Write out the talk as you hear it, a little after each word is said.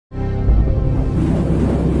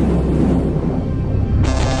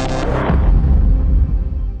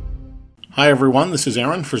Hi everyone, this is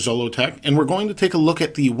Aaron for Zollotech, and we're going to take a look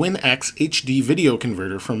at the WinX HD video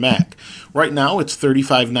converter for Mac. Right now it's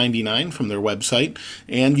 $35.99 from their website,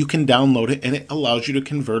 and you can download it, and it allows you to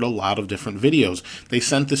convert a lot of different videos. They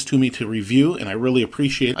sent this to me to review, and I really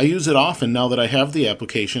appreciate it. I use it often now that I have the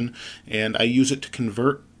application, and I use it to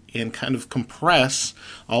convert and kind of compress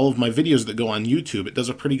all of my videos that go on YouTube. It does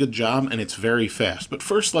a pretty good job and it's very fast. But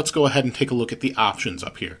first, let's go ahead and take a look at the options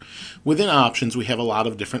up here. Within options, we have a lot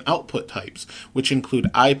of different output types, which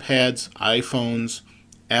include iPads, iPhones,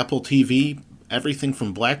 Apple TV, everything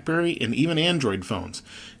from BlackBerry, and even Android phones.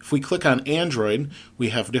 If we click on Android, we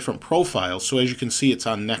have different profiles. So as you can see, it's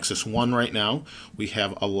on Nexus 1 right now. We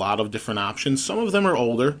have a lot of different options. Some of them are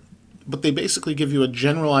older, but they basically give you a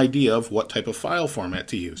general idea of what type of file format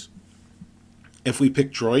to use. If we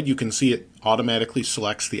pick Droid, you can see it automatically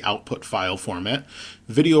selects the output file format,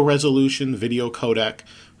 video resolution, video codec,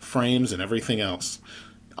 frames, and everything else.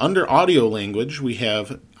 Under audio language, we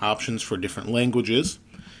have options for different languages,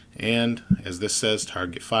 and as this says,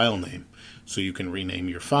 target file name. So you can rename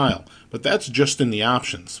your file. But that's just in the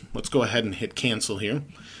options. Let's go ahead and hit cancel here.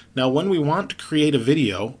 Now when we want to create a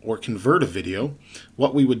video or convert a video,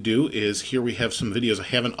 what we would do is, here we have some videos I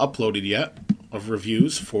haven't uploaded yet of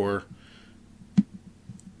reviews for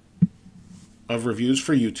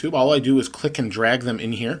YouTube. All I do is click and drag them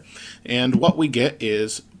in here, and what we get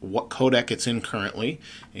is what codec it's in currently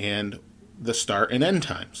and the start and end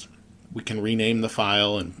times. We can rename the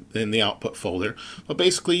file and in the output folder, but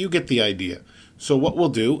basically you get the idea. So what we'll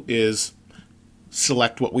do is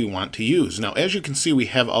select what we want to use. Now as you can see, we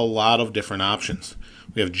have a lot of different options.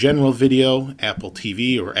 We have general video, Apple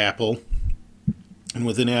TV or Apple, and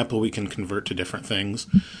within Apple we can convert to different things.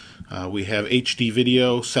 We have HD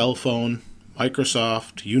video, cell phone,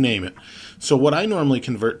 Microsoft, you name it. So what I normally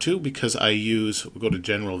convert to, because we'll go to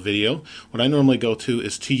general video, what I normally go to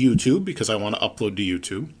is to YouTube because I want to upload to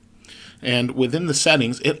YouTube. And within the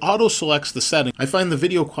settings, it auto selects the setting. I find the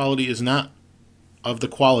video quality is not of the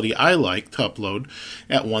quality I like to upload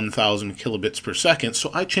at 1000 kilobits per second,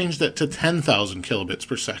 so I changed that to 10,000 kilobits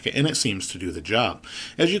per second, and it seems to do the job.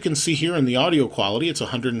 As you can see here in the audio quality, it's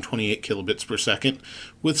 128 kilobits per second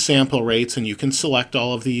with sample rates, and you can select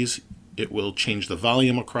all of these. It will change the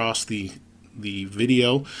volume across the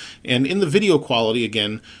video, and in the video quality,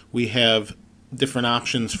 again, we have different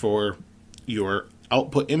options for your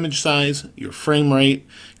output image size, your frame rate,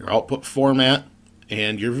 your output format,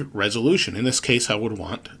 and your resolution. In this case, I would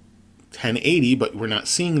want 1080, but we're not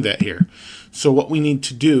seeing that here. So what we need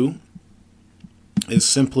to do is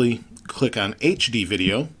simply click on HD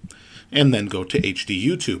video and then go to HD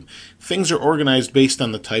YouTube. Things are organized based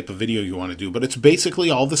on the type of video you want to do, but it's basically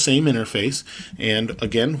all the same interface. And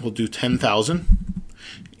again, we'll do 10,000.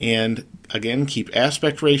 And again, keep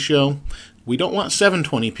aspect ratio. We don't want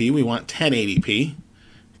 720p, we want 1080p.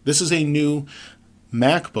 This is a new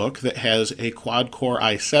MacBook that has a quad-core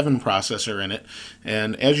i7 processor in it,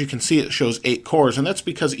 and as you can see, it shows 8 cores, and that's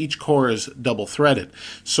because each core is double-threaded.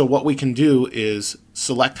 So what we can do is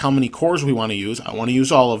select how many cores we want to use. I want to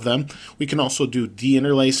use all of them. We can also do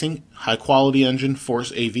deinterlacing, high-quality engine,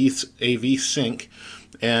 force AV sync,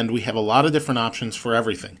 and we have a lot of different options for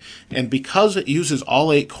everything. And because it uses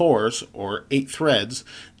all 8 cores, or 8 threads,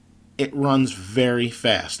 it runs very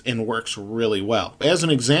fast and works really well. As an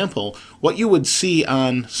example, what you would see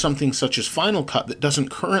on something such as Final Cut that doesn't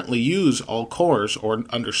currently use all cores or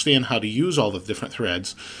understand how to use all the different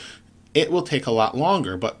threads, it will take a lot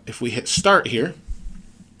longer. But if we hit start here,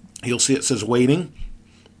 you'll see it says waiting.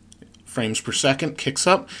 Frames per second kicks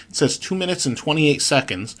up. It says 2 minutes and 28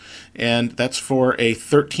 seconds, and that's for a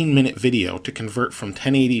 13-minute video to convert from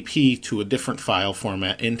 1080p to a different file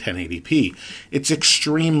format in 1080p. It's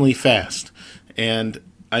extremely fast, and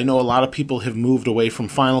I know a lot of people have moved away from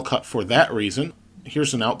Final Cut for that reason.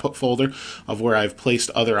 Here's an output folder of where I've placed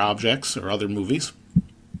other objects or other movies.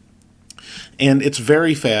 And it's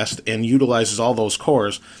very fast and utilizes all those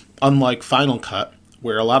cores, unlike Final Cut,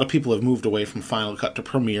 where a lot of people have moved away from Final Cut to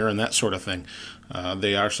Premiere and that sort of thing.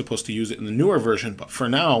 They are supposed to use it in the newer version, but for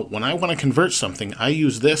now, when I want to convert something, I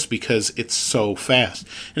use this because it's so fast.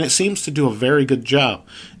 And it seems to do a very good job.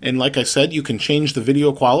 And like I said, you can change the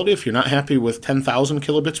video quality. If you're not happy with 10,000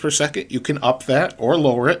 kilobits per second, you can up that or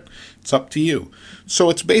lower it. It's up to you. So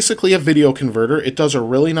it's basically a video converter. It does a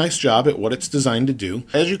really nice job at what it's designed to do.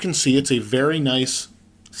 As you can see, it's a very nice,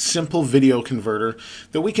 simple video converter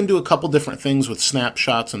that we can do a couple different things with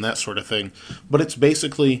snapshots and that sort of thing, but it's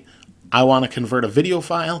basically I want to convert a video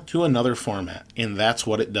file to another format, and that's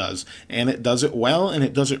what it does. And it does it well, and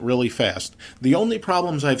it does it really fast. The only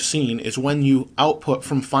problems I've seen is when you output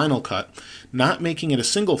from Final Cut, not making it a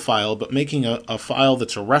single file, but making a file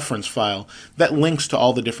that's a reference file that links to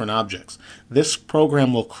all the different objects. This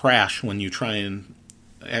program will crash when you try and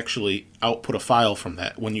actually output a file from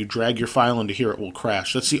that. When you drag your file into here, it will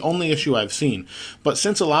crash. That's the only issue I've seen. But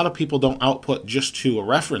since a lot of people don't output just to a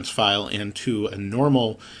reference file and to a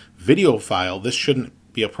normal video file, this shouldn't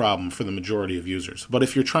be a problem for the majority of users. But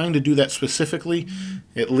if you're trying to do that specifically,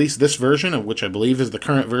 at least this version, of which I believe is the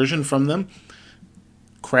current version from them,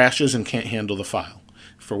 crashes and can't handle the file.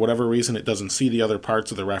 For whatever reason, it doesn't see the other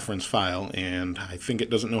parts of the reference file, and I think it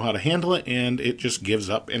doesn't know how to handle it, and it just gives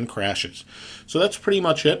up and crashes. So that's pretty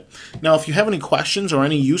much it. Now, if you have any questions or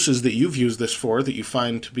any uses that you've used this for that you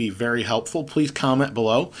find to be very helpful, please comment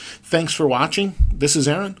below. Thanks for watching. This is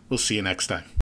Aaron. We'll see you next time.